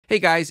Hey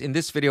guys, in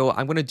this video,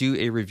 I'm going to do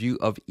a review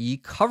of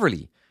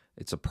eCoverly.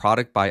 It's a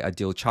product by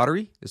Adil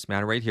Chaudhary, this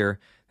man right here,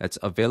 that's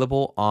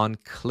available on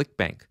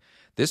ClickBank.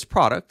 This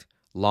product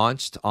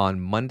launched on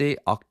Monday,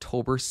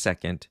 October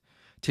 2nd.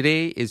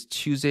 Today is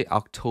Tuesday,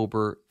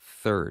 October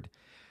 3rd.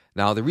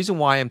 Now, the reason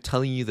why I'm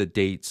telling you the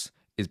dates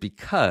is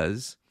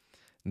because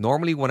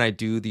normally when I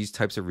do these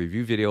types of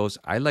review videos,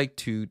 I like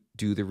to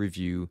do the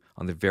review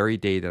on the very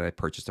day that I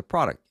purchased the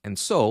product. And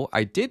so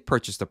I did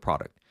purchase the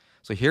product.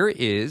 So here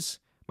is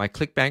my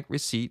ClickBank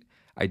receipt.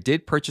 I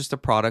did purchase the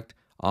product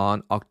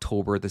on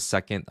October the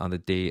 2nd on the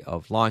day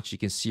of launch. You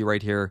can see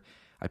right here,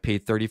 I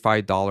paid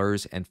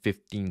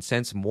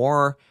 $35.15.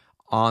 More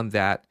on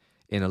that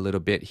in a little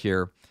bit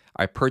here.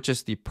 I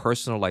purchased the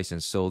personal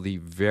license. So the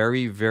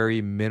very,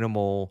 very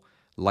minimal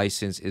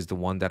license is the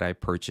one that I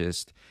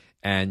purchased.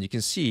 And you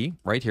can see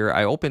right here,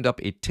 I opened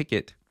up a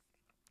ticket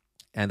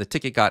and the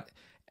ticket got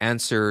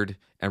answered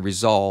and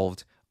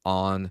resolved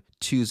on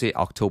Tuesday,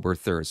 October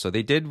 3rd. So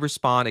they did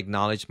respond,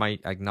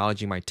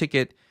 acknowledging my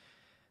ticket.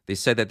 They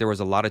said that there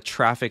was a lot of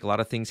traffic, a lot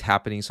of things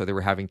happening, so they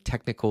were having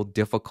technical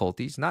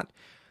difficulties. Not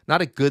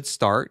a good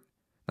start.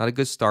 Not a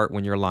good start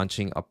when you're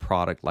launching a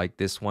product like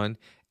this one.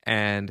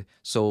 And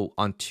so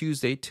on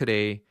Tuesday,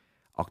 today,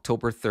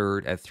 October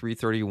 3rd at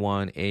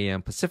 3:31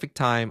 a.m. Pacific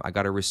time, I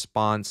got a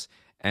response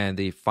and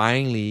they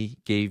finally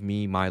gave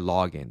me my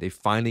login. They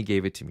finally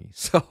gave it to me.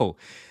 So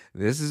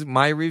this is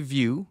my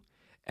review.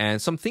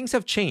 And some things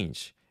have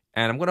changed,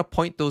 and I'm going to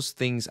point those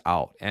things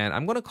out. And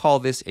I'm going to call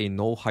this a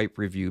no hype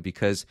review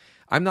because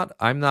I'm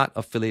not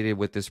affiliated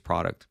with this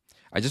product.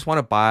 I just want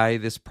to buy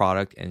this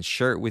product and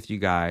share it with you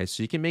guys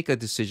so you can make a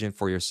decision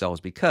for yourselves,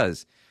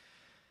 because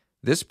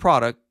this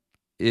product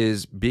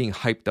is being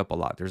hyped up a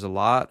lot. There's a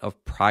lot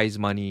of prize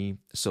money,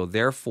 so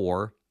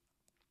therefore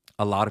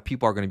a lot of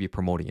people are going to be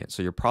promoting it.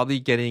 So you're probably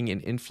getting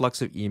an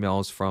influx of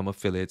emails from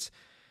affiliates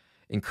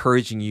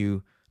encouraging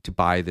you to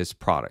buy this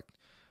product.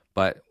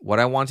 But what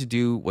I want to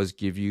do was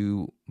give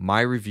you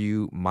my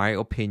review, my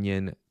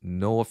opinion,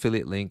 no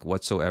affiliate link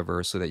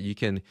whatsoever, so that you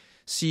can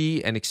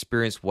see and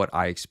experience what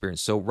I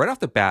experienced. So right off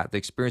the bat, the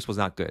experience was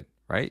not good,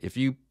 right? If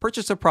you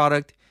purchase a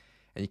product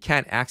and you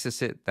can't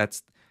access it,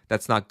 that's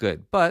not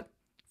good. But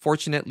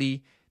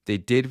fortunately, they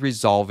did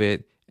resolve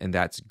it, and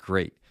that's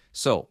great.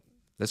 So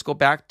let's go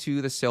back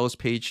to the sales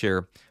page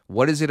here.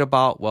 What is it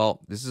about? Well,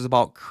 this is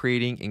about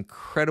creating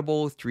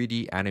incredible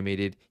 3D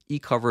animated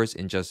e-covers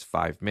in just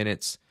 5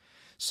 minutes.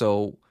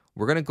 So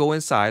we're going to go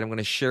inside. I'm going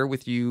to share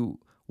with you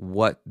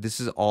what this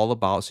is all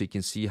about so you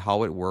can see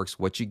how it works,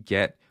 what you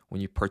get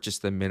when you purchase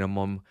the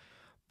minimum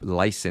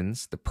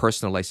license, the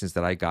personal license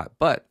that I got.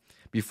 But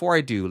before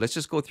I do, let's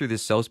just go through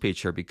this sales page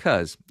here,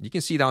 because you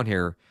can see down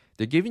here,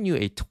 they're giving you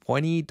a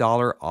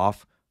 $20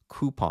 off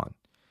coupon.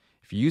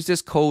 If you use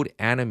this code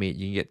ANIMATE,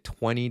 you can get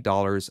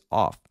 $20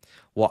 off.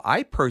 Well,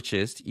 I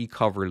purchased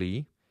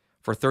eCoverly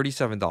for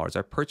 $37.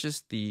 I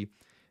purchased the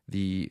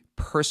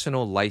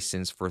personal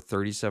license for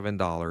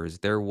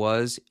 $37. There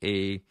was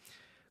a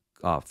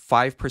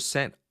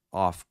 5%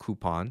 off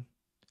coupon,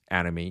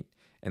 Animate,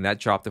 and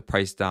that dropped the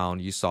price down,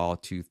 you saw,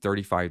 to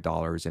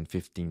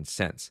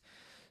 $35.15.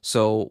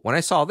 So when I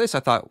saw this, I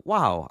thought,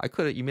 wow, I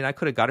could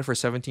have got it for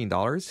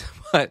 $17?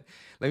 But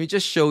let me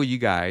just show you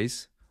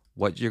guys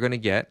what you're going to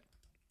get.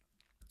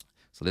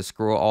 So let's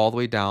scroll all the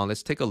way down.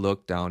 Let's take a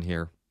look down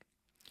here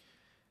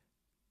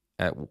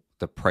at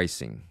the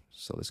pricing.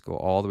 So let's go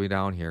all the way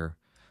down here.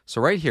 So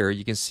right here,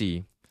 you can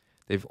see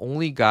they've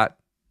only got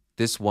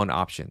this one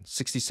option,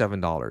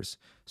 $67.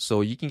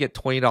 So you can get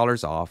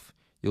 $20 off.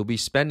 You'll be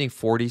spending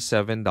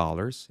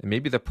 $47, and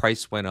maybe the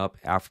price went up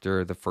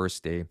after the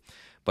first day,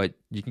 but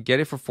you can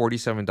get it for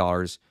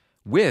 $47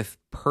 with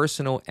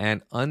personal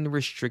and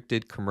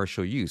unrestricted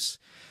commercial use.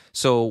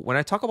 So when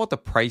I talk about the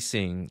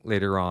pricing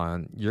later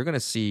on, you're going to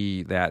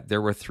see that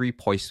there were three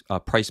price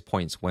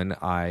points when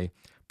I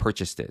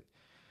purchased it.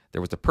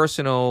 There was the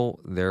personal,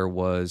 there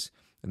was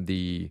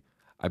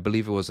I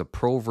believe it was a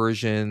pro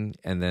version,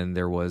 and then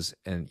there was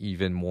an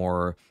even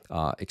more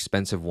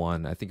expensive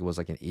one. I think it was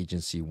like an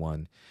agency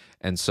one.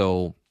 And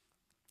so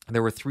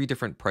there were three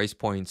different price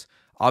points.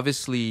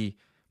 Obviously,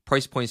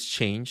 price points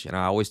change, and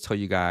I always tell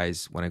you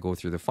guys when I go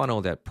through the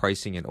funnel that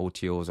pricing and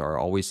OTOs are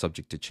always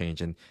subject to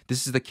change, and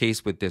this is the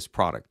case with this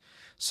product.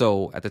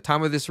 So at the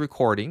time of this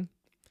recording,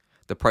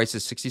 the price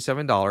is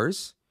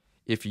 $67.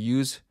 If you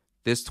use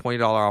this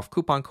 $20 off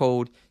coupon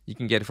code, you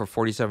can get it for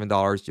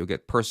 $47. You'll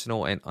get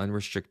personal and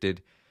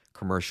unrestricted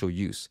commercial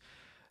use.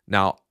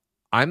 Now,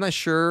 I'm not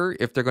sure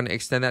if they're going to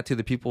extend that to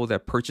the people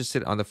that purchased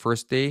it on the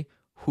first day.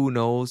 Who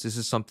knows? This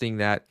is something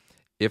that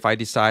if I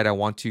decide I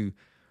want to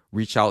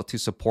reach out to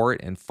support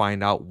and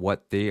find out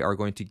what they are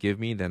going to give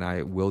me, then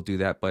I will do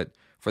that. But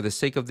for the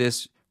sake of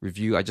this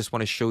review, I just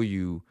want to show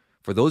you,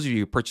 for those of you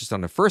who purchased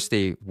on the first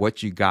day,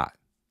 what you got.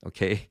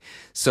 Okay.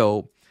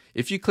 So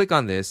if you click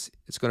on this,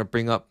 it's going to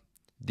bring up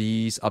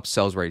these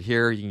upsells right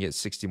here. You can get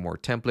 60 more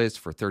templates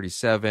for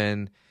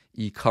 $37,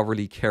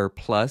 eCoverly Care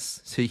Plus,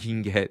 so you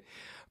can get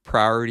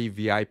priority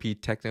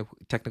VIP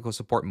technical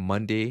support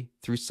Monday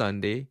through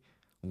Sunday,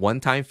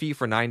 one-time fee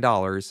for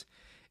 $9,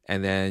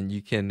 and then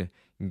you can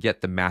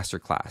get the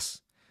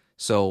masterclass.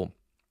 So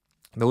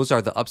those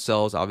are the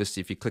upsells.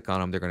 Obviously, if you click on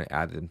them, they're going to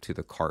add them to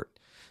the cart.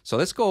 So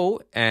let's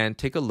go and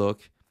take a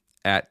look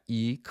at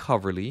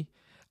eCoverly.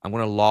 I'm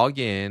going to log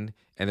in,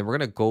 and then we're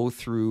going to go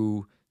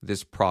through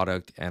this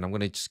product, and I'm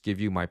going to just give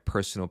you my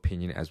personal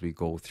opinion as we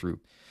go through.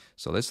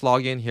 So let's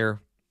log in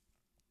here.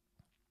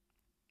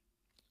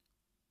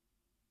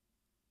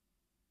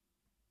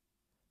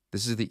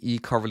 This is the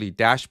eCoverly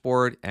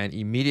dashboard, and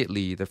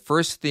immediately the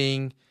first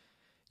thing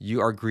you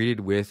are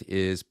greeted with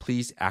is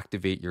please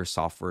activate your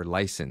software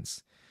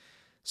license.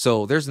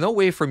 So there's no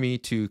way for me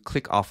to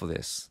click off of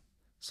this.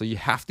 So you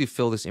have to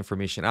fill this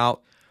information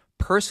out.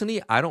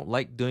 Personally, I don't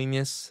like doing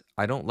this.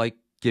 I don't like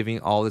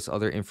giving all this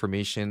other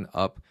information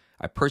up.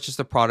 I purchased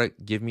the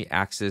product, give me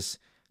access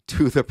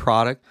to the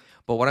product.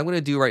 But what I'm going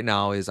to do right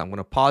now is I'm going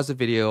to pause the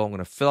video, I'm going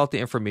to fill out the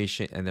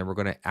information, and then we're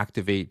going to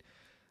activate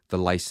the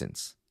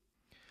license.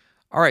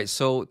 All right,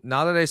 so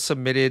now that I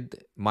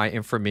submitted my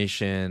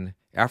information,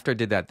 after I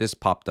did that, this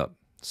popped up.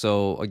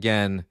 So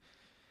again,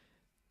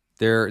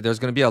 there's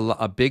going to be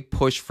a big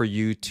push for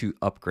you to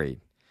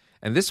upgrade.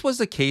 And this was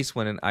the case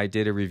when I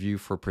did a review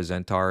for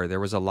Presentar. There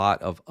was a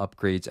lot of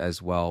upgrades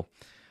as well.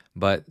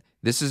 But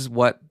this is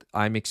what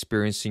I'm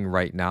experiencing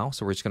right now.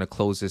 So we're just going to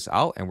close this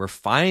out, and we're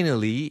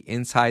finally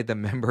inside the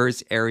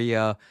members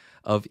area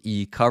of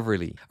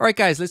eCoverly. All right,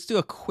 guys, let's do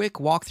a quick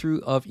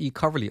walkthrough of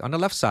eCoverly. On the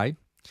left side,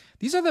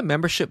 these are the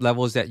membership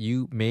levels that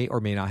you may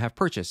or may not have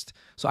purchased.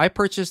 So I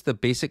purchased the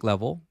basic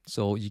level.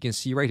 So you can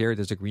see right here,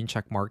 there's a green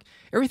check mark.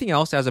 Everything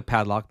else as a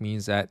padlock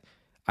means that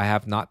I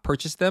have not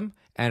purchased them.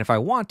 And if I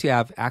want to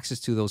have access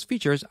to those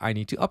features, I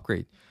need to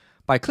upgrade.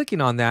 By clicking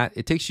on that,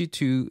 it takes you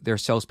to their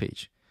sales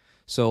page.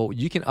 So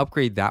you can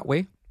upgrade that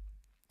way.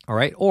 All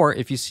right. Or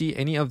if you see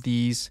any of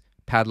these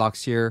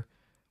padlocks here,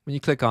 when you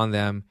click on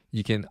them,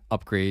 you can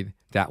upgrade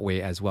that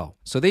way as well.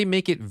 So they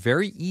make it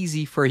very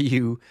easy for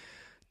you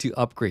to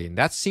upgrade. And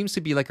that seems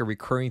to be like a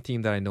recurring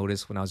theme that I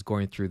noticed when I was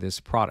going through this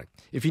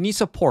product. If you need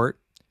support,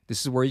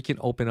 this is where you can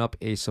open up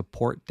a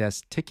support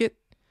desk ticket.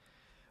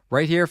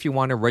 Right here, if you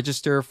want to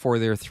register for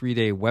their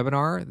 3-day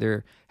webinar,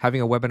 they're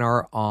having a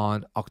webinar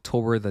on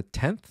October the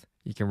 10th.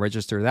 You can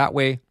register that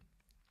way.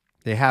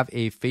 They have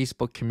a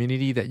Facebook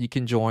community that you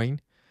can join.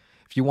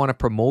 If you want to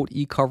promote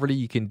eCoverly,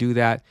 you can do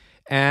that.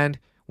 And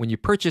when you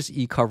purchase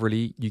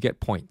eCoverly, you get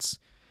points.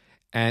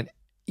 And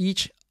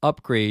each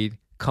upgrade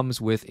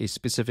comes with a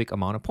specific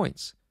amount of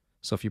points.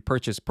 So if you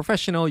purchase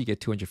professional, you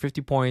get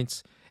 250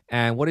 points.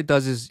 And what it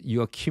does is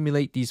you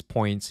accumulate these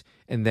points,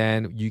 and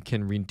then you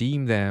can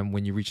redeem them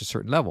when you reach a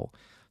certain level.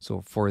 So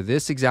for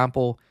this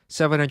example,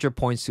 700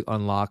 points to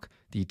unlock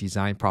the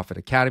Design Profit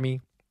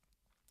Academy,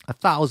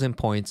 1,000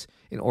 points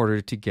in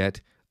order to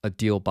get a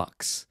deal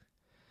bucks.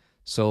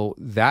 So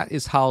that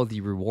is how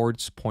the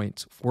rewards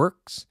points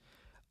works.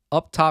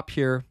 Up top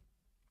here,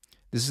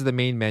 this is the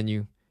main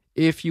menu.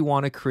 If you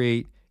want to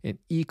create an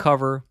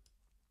e-cover,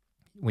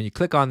 when you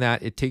click on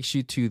that, it takes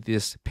you to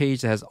this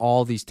page that has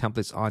all these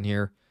templates on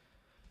here.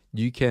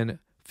 You can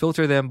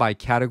filter them by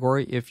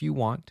category if you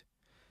want.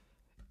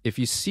 If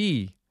you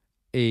see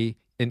an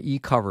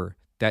e-cover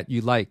that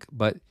you like,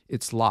 but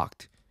it's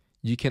locked,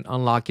 you can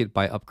unlock it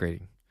by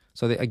upgrading.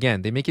 So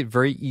they make it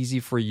very easy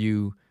for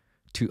you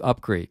to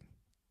upgrade.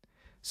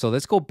 So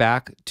let's go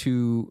back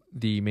to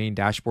the main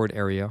dashboard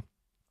area.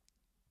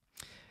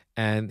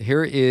 And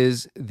here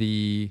is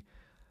the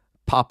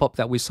pop-up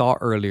that we saw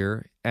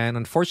earlier. And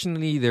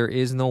unfortunately, there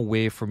is no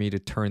way for me to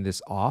turn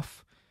this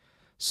off.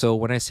 So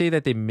when I say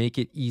that they make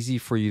it easy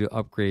for you to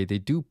upgrade, they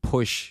do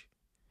push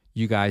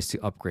you guys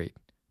to upgrade.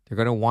 They're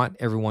going to want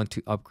everyone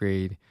to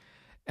upgrade.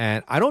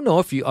 And I don't know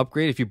if you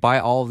upgrade, if you buy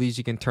all of these,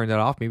 you can turn that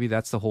off. Maybe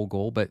that's the whole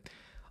goal. But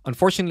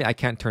unfortunately, I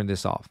can't turn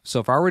this off.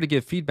 So if I were to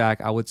give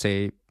feedback, I would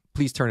say,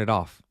 please turn it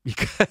off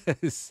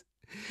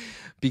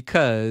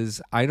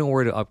because I know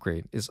where to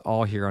upgrade. It's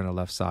all here on the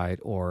left side,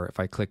 or if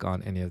I click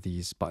on any of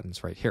these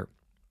buttons right here.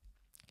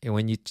 And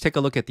when you take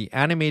a look at the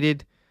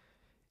animated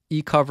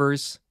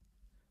e-covers,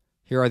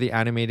 here are the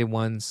animated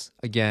ones.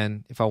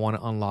 Again, if I want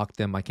to unlock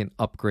them, I can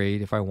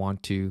upgrade if I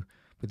want to.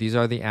 But these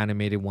are the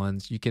animated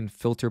ones. You can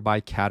filter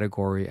by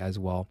category as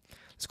well.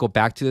 Let's go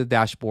back to the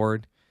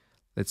dashboard.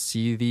 Let's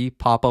see the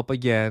pop-up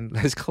again.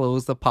 Let's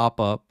close the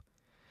pop-up.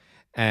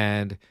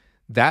 And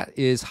that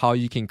is how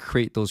you can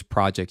create those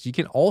projects. You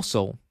can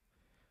also,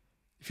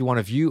 if you want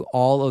to view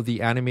all of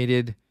the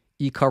animated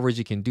e-covers,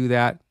 you can do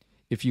that.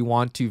 If you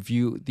want to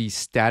view the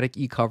static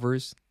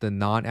e-covers, the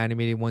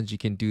non-animated ones, you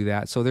can do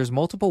that. So there's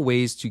multiple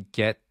ways to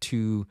get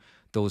to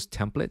those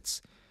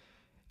templates.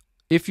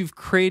 If you've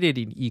created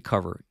an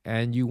e-cover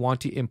and you want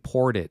to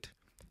import it,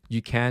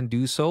 you can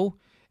do so.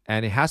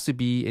 And it has to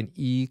be an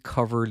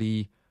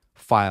eCoverly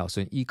file,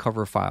 so an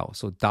eCover file.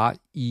 So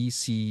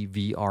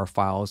 .ecvr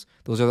files,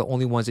 those are the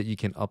only ones that you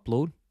can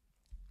upload.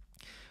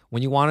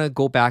 When you want to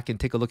go back and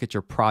take a look at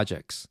your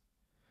projects,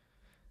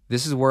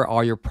 this is where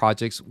all your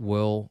projects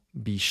will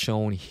be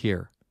shown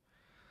here.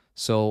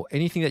 So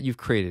anything that you've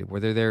created,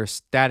 whether they're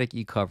static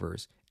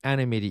e-covers,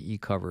 animated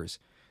e-covers,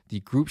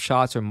 the group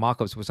shots or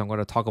mockups, which I'm going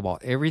to talk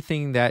about,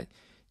 everything that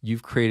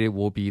you've created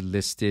will be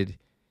listed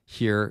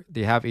here.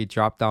 They have a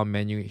drop down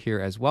menu here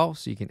as well,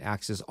 so you can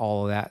access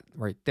all of that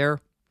right there.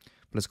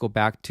 Let's go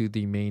back to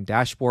the main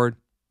dashboard.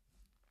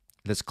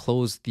 Let's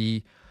close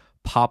the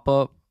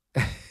pop-up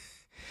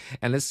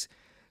and let's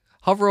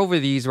hover over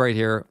these right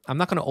here. I'm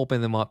not going to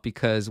open them up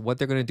because what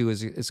they're going to do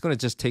is it's going to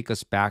just take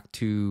us back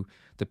to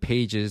the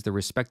pages, the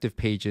respective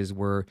pages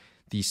where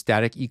the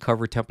static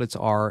eCover templates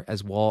are,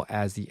 as well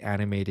as the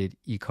animated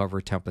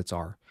eCover templates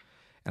are.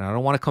 And I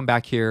don't want to come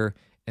back here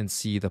and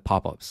see the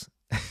pop-ups.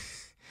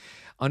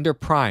 Under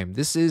Prime,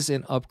 this is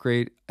an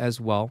upgrade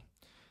as well.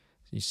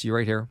 You see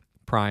right here,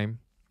 Prime.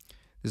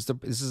 This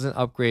is an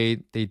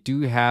upgrade. They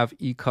do have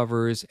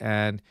eCovers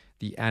and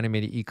the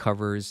animated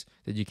eCovers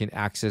that you can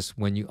access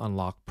when you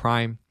unlock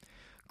Prime.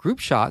 Group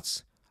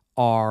Shots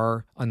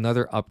are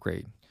another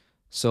upgrade.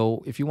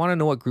 So if you want to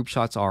know what Group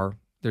Shots are,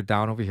 they're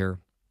down over here.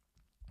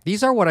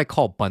 These are what I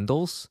call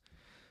bundles.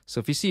 So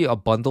if you see a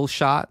bundle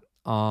shot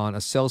on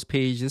a sales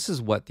page, this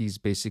is what these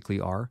basically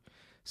are.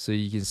 So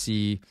you can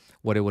see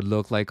what it would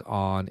look like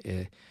on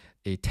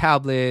a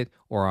tablet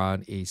or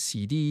on a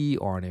CD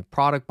or on a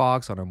product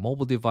box, on a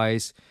mobile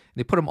device.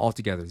 They put them all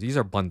together. These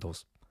are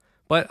bundles.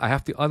 But I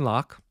have to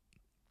unlock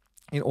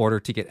in order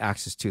to get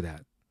access to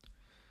that.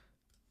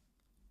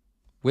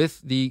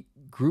 With the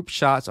group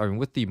shots, or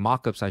with the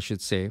mockups, I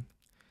should say,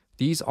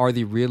 these are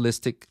the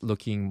realistic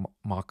looking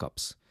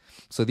mockups.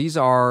 So these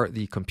are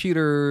the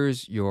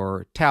computers,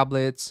 your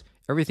tablets,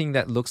 everything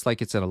that looks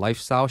like it's in a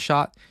lifestyle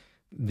shot.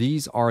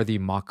 These are the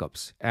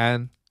mockups,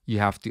 and you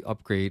have to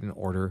upgrade in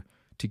order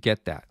to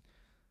get that.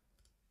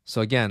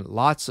 So again,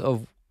 lots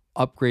of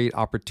upgrade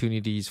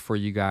opportunities for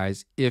you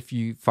guys if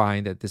you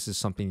find that this is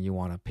something you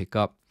want to pick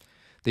up.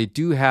 They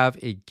do have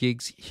a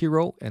Gigs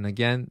Hero, and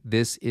again,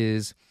 this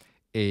is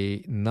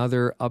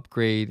another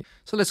upgrade.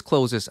 So let's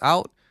close this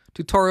out.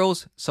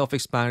 Tutorials,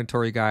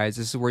 self-explanatory, guys.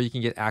 This is where you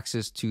can get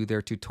access to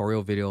their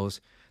tutorial videos.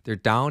 They're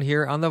down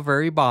here on the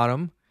very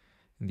bottom.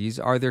 And these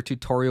are their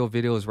tutorial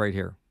videos right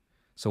here.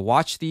 So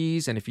watch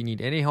these, and if you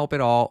need any help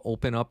at all,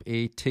 open up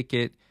a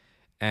ticket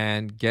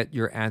and get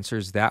your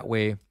answers that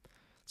way.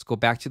 Let's go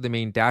back to the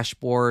main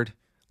dashboard.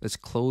 Let's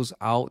close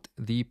out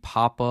the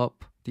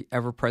pop-up, the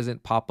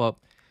ever-present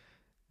pop-up.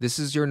 This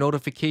is your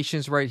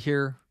notifications right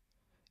here.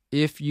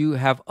 If you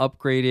have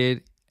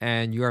upgraded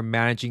and you are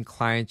managing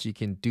clients, you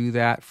can do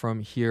that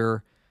from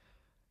here.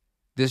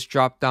 This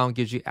drop-down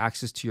gives you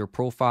access to your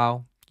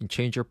profile. You can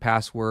change your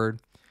password.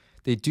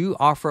 They do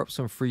offer up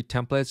some free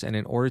templates, and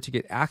in order to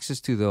get access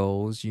to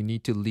those, you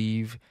need to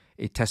leave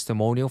a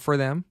testimonial for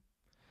them.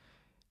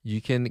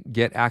 You can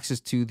get access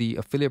to the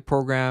affiliate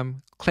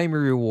program, claim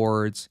your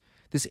rewards.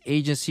 This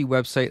agency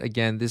website,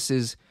 again, this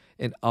is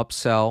an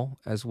upsell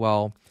as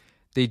well.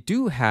 They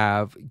do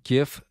have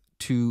GIF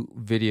to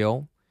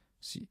video.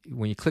 So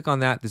when you click on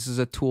that, this is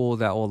a tool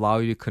that will allow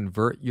you to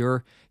convert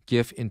your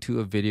GIF into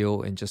a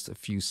video in just a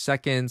few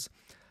seconds.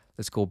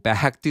 Let's go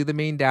back to the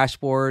main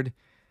dashboard,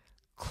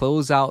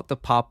 close out the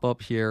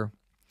pop-up here.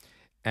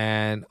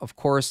 And of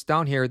course,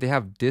 down here, they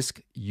have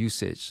disk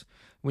usage.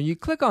 When you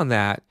click on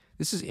that,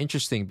 this is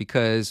interesting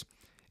because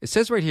it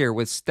says right here,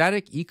 with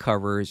static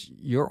eCovers,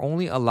 you're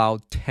only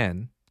allowed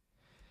 10.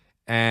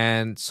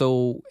 And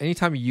so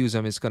anytime you use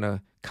them, it's going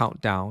to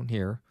count down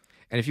here.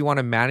 And if you want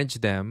to manage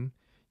them,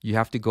 you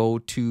have to go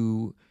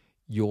to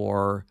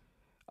your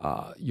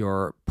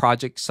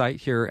project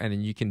site here, and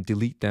then you can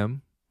delete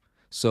them.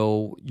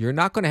 So you're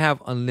not going to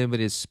have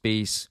unlimited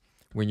space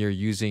when you're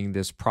using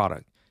this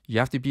product. You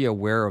have to be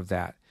aware of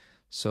that.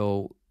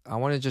 So I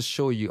want to just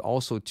show you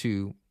also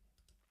too,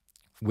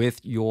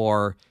 with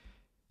your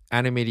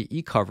animated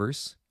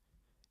eCovers,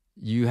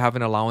 you have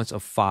an allowance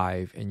of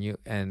 5,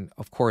 and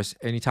of course,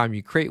 anytime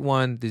you create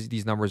one,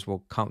 these numbers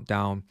will count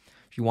down.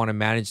 If you want to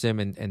manage them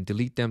and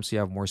delete them so you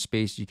have more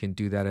space, you can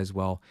do that as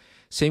well.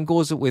 Same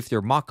goes with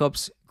your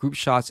mockups, group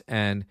shots,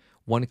 and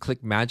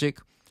one-click magic.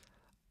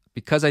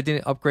 Because I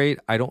didn't upgrade,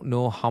 I don't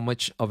know how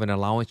much of an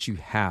allowance you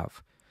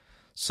have.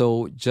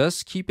 So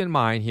just keep in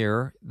mind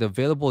here, the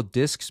available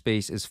disk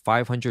space is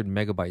 500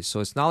 megabytes. So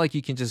it's not like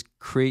you can just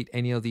create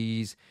any of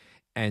these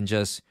and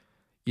just,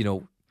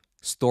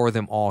 store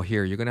them all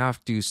here. You're going to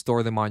have to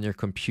store them on your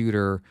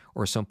computer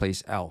or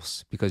someplace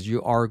else because you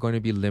are going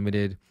to be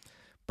limited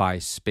by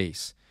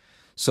space.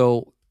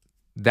 So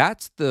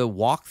that's the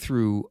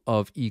walkthrough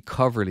of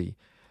eCoverly.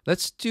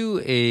 Let's do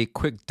a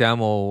quick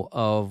demo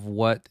of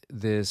what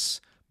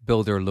this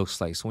builder looks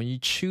like. So when you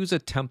choose a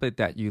template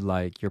that you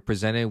like, you're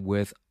presented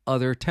with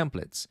other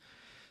templates.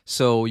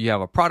 So you have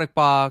a product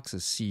box,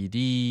 a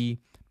CD,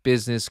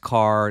 business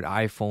card,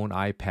 iPhone,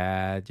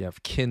 iPad, you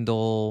have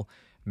Kindle,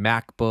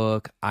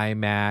 MacBook,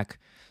 iMac.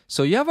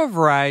 So you have a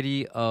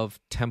variety of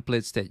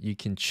templates that you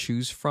can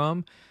choose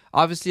from.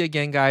 Obviously,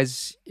 again,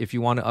 guys, if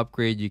you want to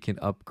upgrade, you can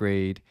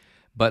upgrade.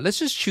 But let's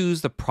just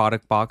choose the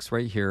product box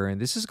right here.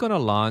 And this is going to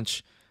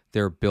launch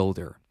their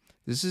builder.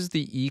 This is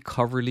the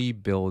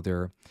eCoverly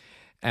builder.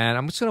 And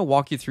I'm just going to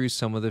walk you through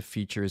some of the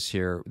features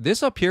here.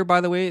 This up here,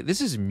 by the way, this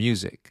is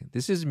music.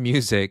 This is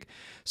music.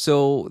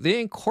 So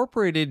they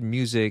incorporated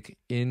music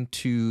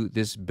into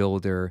this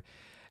builder.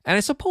 And I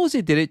suppose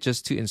they did it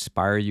just to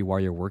inspire you while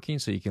you're working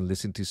so you can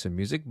listen to some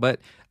music. But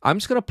I'm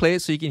just going to play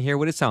it so you can hear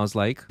what it sounds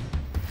like.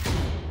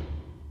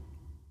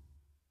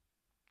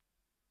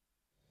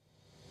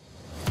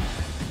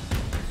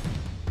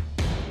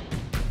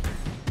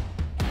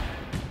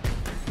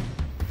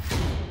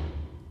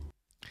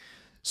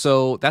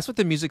 So that's what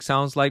the music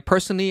sounds like.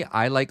 Personally,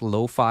 I like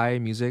lo-fi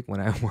music when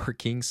I'm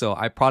working, so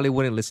I probably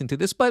wouldn't listen to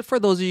this. But for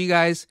those of you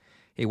guys,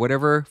 hey,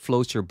 whatever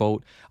floats your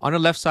boat. On the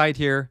left side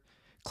here,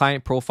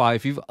 client profile.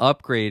 If you've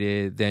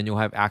upgraded, then you'll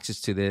have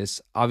access to this.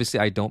 Obviously,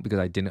 I don't because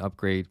I didn't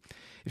upgrade.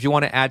 If you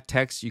want to add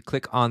text, you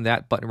click on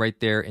that button right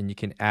there and you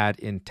can add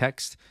in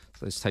text.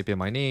 So let's type in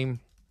my name,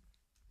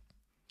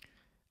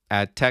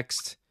 add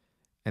text,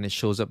 and it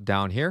shows up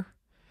down here.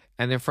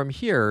 And then from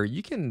here,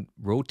 you can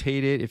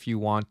rotate it if you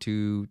want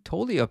to,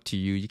 totally up to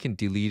you. You can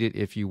delete it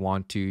if you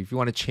want to. If you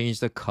want to change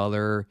the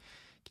color,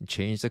 you can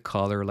change the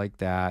color like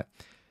that.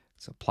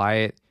 Let's apply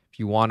it. If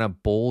you want to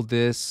bold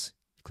this,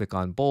 click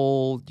on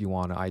bold. You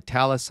want to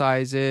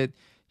italicize it.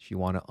 If you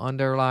want to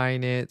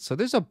underline it. So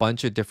there's a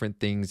bunch of different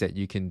things that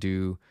you can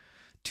do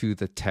to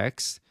the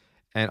text.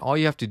 And all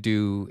you have to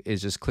do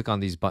is just click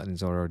on these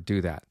buttons in order to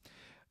do that.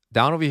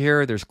 Down over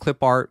here, there's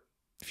clip art.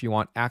 If you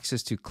want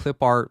access to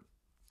clip art,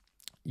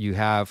 you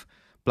have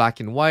black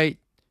and white,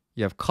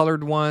 you have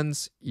colored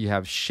ones, you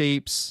have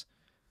shapes.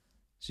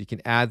 So you can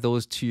add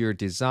those to your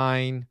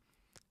design.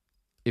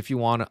 If you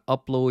want to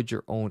upload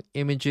your own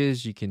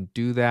images, you can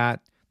do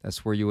that.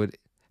 That's where you would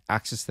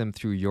access them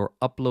through your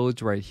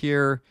uploads right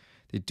here.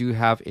 They do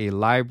have a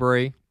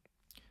library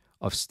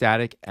of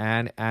static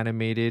and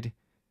animated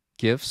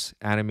GIFs,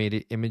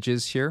 animated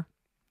images here.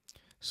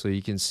 So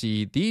you can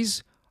see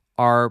these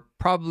are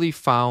probably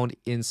found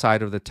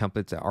inside of the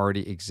templates that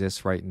already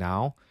exist right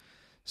now.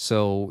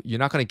 So you're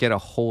not going to get a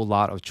whole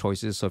lot of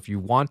choices. So if you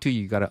want to,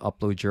 you got to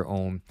upload your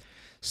own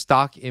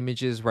stock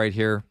images right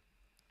here.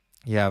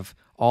 You have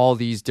all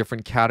these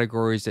different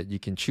categories that you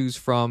can choose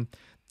from.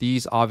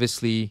 These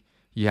obviously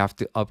you have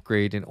to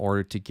upgrade in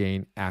order to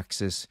gain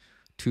access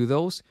to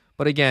those.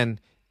 But again,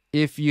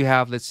 if you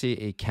have, let's say,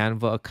 a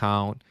Canva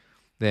account,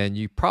 then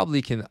you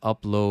probably can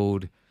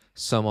upload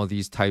some of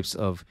these types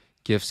of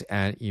GIFs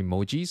and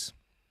emojis.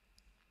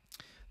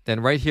 Then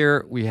right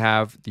here, we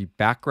have the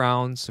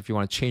backgrounds. So if you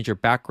want to change your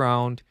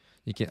background,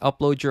 you can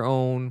upload your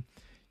own.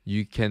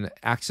 You can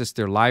access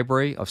their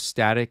library of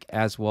static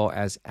as well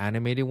as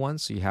animated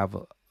ones. So you have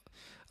a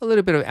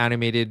little bit of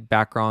animated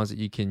backgrounds that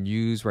you can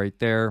use right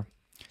there.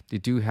 They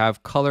do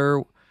have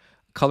color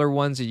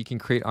ones that you can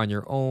create on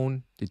your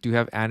own. They do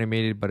have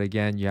animated, but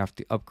again, you have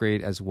to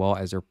upgrade as well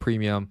as their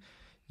premium.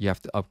 You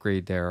have to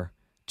upgrade there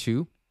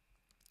too.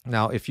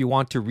 Now, if you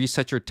want to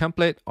reset your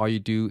template, all you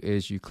do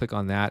is you click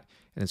on that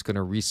and it's going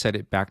to reset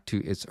it back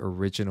to its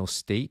original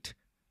state.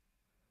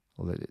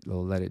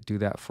 We'll let it do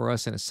that for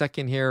us in a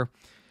second here.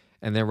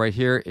 And then right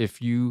here,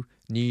 if you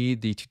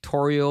need the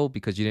tutorial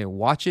because you didn't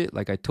watch it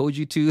like I told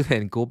you to,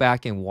 then go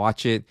back and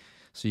watch it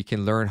so you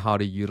can learn how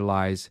to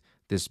utilize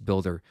this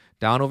builder.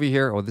 Down over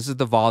here, this is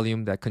the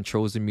volume that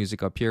controls the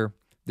music up here.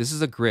 This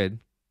is a grid.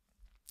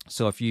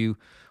 So if you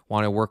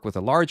want to work with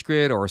a large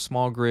grid or a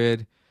small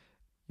grid,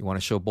 you want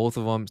to show both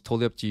of them, it's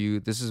totally up to you.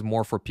 This is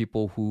more for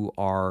people who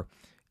are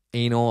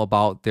anal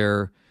about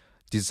their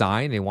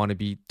design. They want to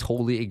be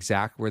totally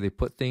exact where they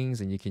put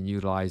things, and you can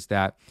utilize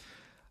that.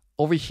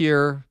 Over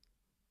here,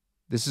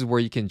 this is where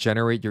you can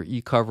generate your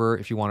e-cover.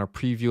 If you want to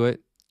preview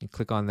it, you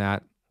click on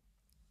that,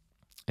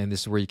 and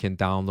this is where you can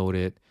download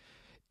it.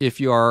 If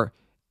you are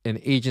an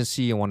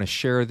agency and want to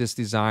share this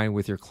design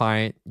with your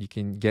client, you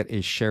can get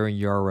a sharing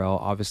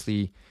URL.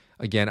 Obviously,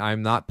 again,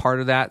 I'm not part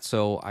of that,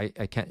 so I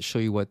can't show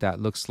you what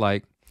that looks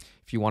like.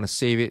 If you want to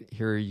save it,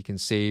 here you can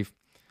save.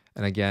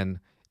 And again,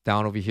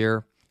 down over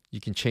here, you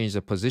can change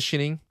the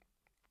positioning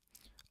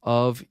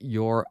of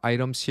your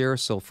items here.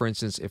 So for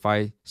instance, if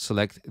I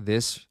select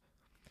this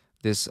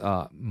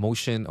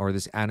motion or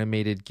this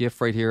animated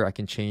GIF right here, I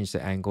can change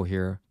the angle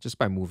here just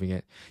by moving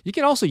it. You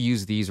can also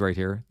use these right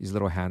here, these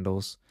little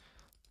handles.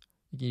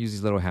 You can use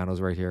these little handles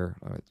right here.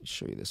 I'll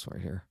show you this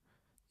right here.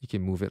 You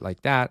can move it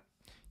like that.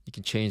 You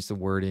can change the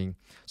wording.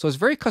 So it's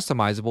very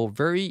customizable,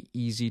 very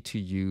easy to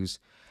use.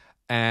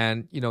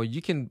 And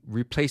you can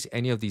replace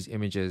any of these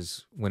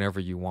images whenever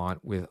you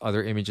want with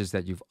other images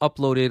that you've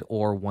uploaded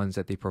or ones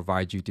that they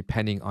provide you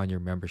depending on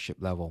your membership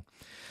level.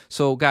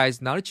 So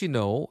guys, now that you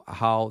know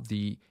how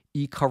the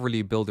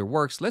eCoverly builder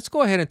works, let's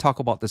go ahead and talk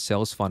about the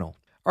sales funnel.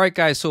 All right,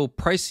 guys, so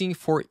pricing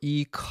for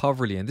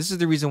eCoverly, and this is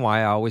the reason why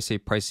I always say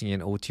pricing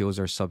and OTOs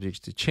are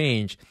subject to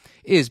change,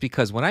 is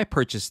because when I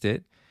purchased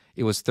it,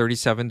 it was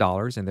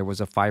 $37 and there was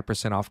a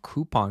 5% off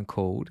coupon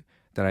code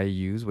that I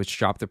used, which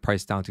dropped the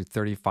price down to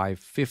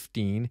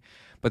 $35.15.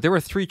 But there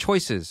were three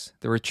choices.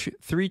 There were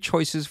three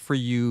choices for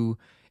you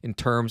in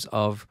terms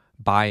of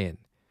buy-in.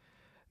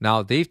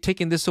 Now they've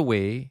taken this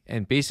away,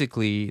 and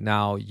basically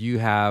now you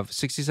have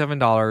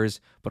 $67,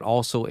 but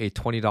also a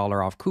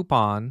 $20 off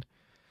coupon.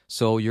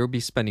 So you'll be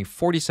spending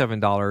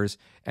 $47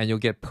 and you'll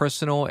get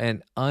personal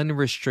and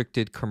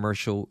unrestricted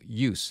commercial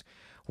use.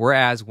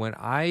 Whereas when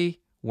I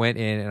went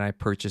in and I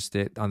purchased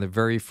it on the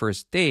very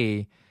first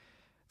day,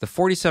 the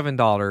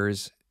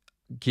 $47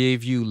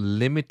 gave you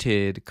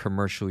limited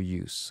commercial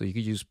use. So you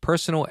could use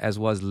personal as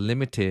well as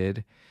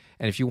limited.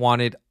 And if you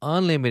wanted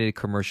unlimited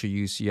commercial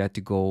use, you had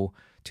to go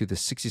to the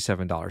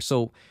 $67.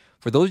 So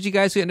for those of you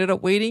guys who ended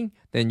up waiting,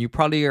 then you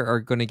probably are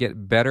going to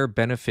get better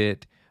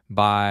benefit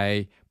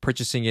by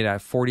purchasing it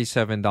at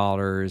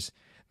 $47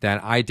 than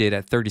I did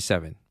at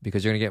 $37,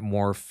 because you're going to get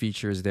more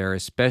features there,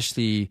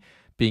 especially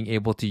being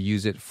able to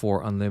use it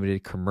for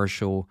unlimited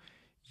commercial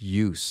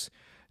use.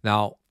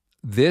 Now,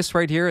 this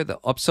right here, the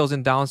upsells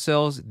and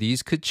downsells,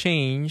 these could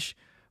change,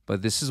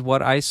 but this is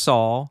what I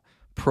saw.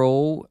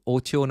 Pro,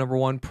 OTO number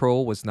 1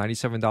 Pro was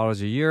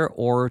 $97 a year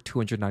or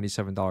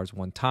 $297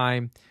 one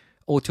time.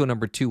 OTO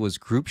number 2 was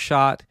Group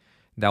Shot.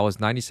 That was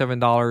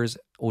 $97.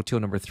 OTO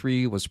number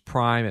 3 was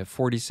Prime at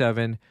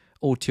 $47.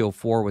 OTO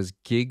 4 was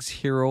Gigs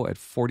Hero at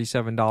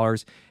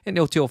 $47. And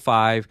OTO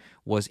 5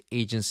 was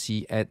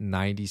Agency at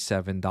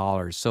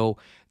 $97. So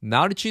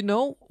now that you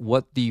know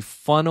what the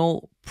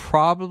funnel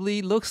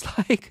probably looks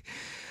like,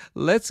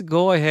 let's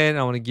go ahead and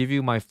I want to give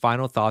you my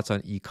final thoughts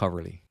on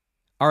eCoverly.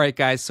 All right,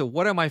 guys, so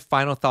what are my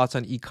final thoughts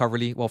on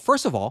eCoverly? Well,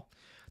 first of all,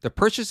 the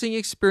purchasing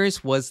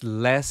experience was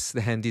less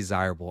than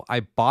desirable.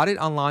 I bought it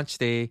on launch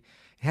day.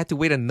 I had to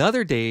wait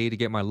another day to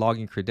get my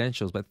login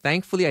credentials, but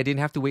thankfully I didn't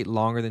have to wait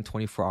longer than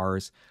 24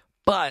 hours,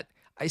 but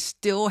I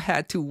still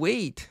had to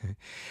wait.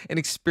 An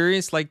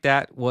experience like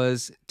that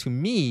was, to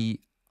me,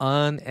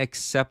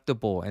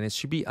 unacceptable, and it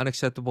should be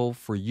unacceptable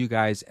for you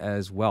guys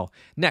as well.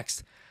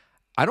 Next,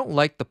 I don't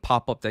like the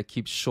pop-up that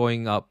keeps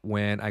showing up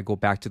when I go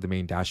back to the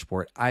main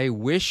dashboard. I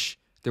wish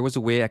there was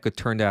a way I could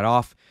turn that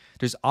off.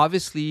 There's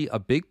obviously a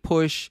big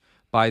push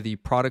by the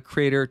product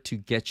creator to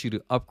get you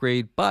to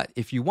upgrade, but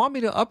if you want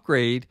me to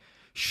upgrade,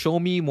 show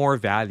me more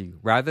value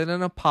rather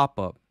than a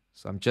pop-up.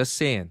 So I'm just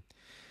saying,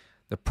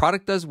 the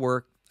product does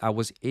work. I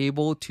was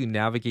able to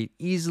navigate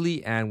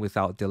easily and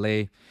without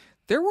delay.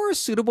 There were a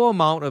suitable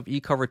amount of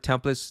eCover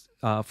templates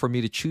for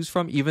me to choose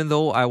from, even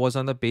though I was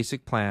on the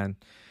basic plan.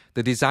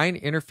 The design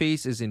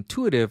interface is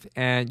intuitive,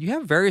 and you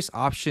have various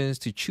options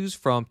to choose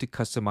from to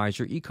customize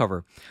your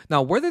eCover.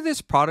 Now, whether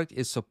this product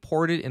is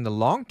supported in the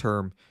long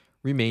term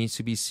remains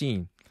to be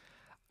seen.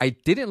 I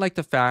didn't like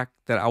the fact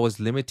that I was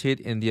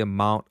limited in the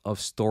amount of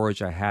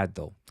storage I had,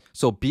 though.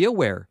 So be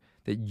aware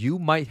that you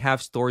might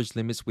have storage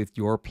limits with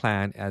your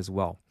plan as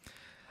well.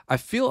 I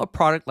feel a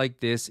product like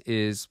this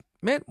is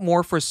meant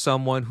more for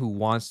someone who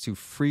wants to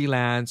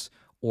freelance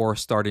or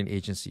start an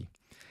agency.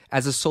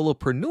 As a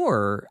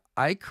solopreneur,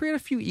 I create a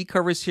few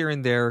eCovers here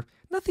and there,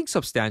 nothing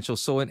substantial,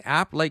 so an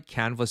app like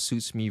Canva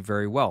suits me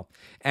very well.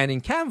 And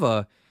in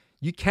Canva,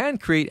 you can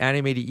create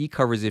animated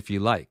eCovers if you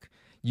like.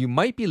 You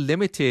might be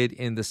limited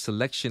in the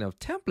selection of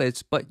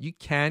templates, but you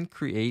can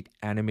create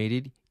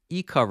animated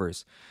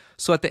eCovers.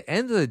 So at the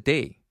end of the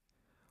day,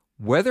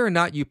 whether or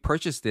not you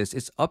purchase this,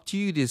 it's up to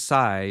you to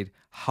decide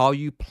how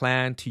you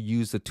plan to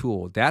use the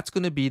tool. That's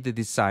going to be the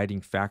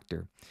deciding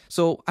factor.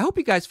 So I hope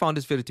you guys found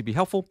this video to be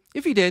helpful.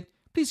 If you did,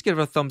 please give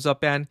it a thumbs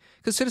up and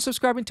consider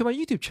subscribing to my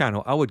YouTube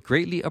channel. I would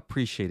greatly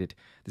appreciate it.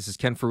 This is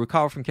Ken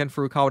Furukawa from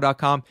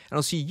kenfurukawa.com, and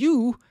I'll see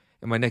you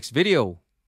in my next video.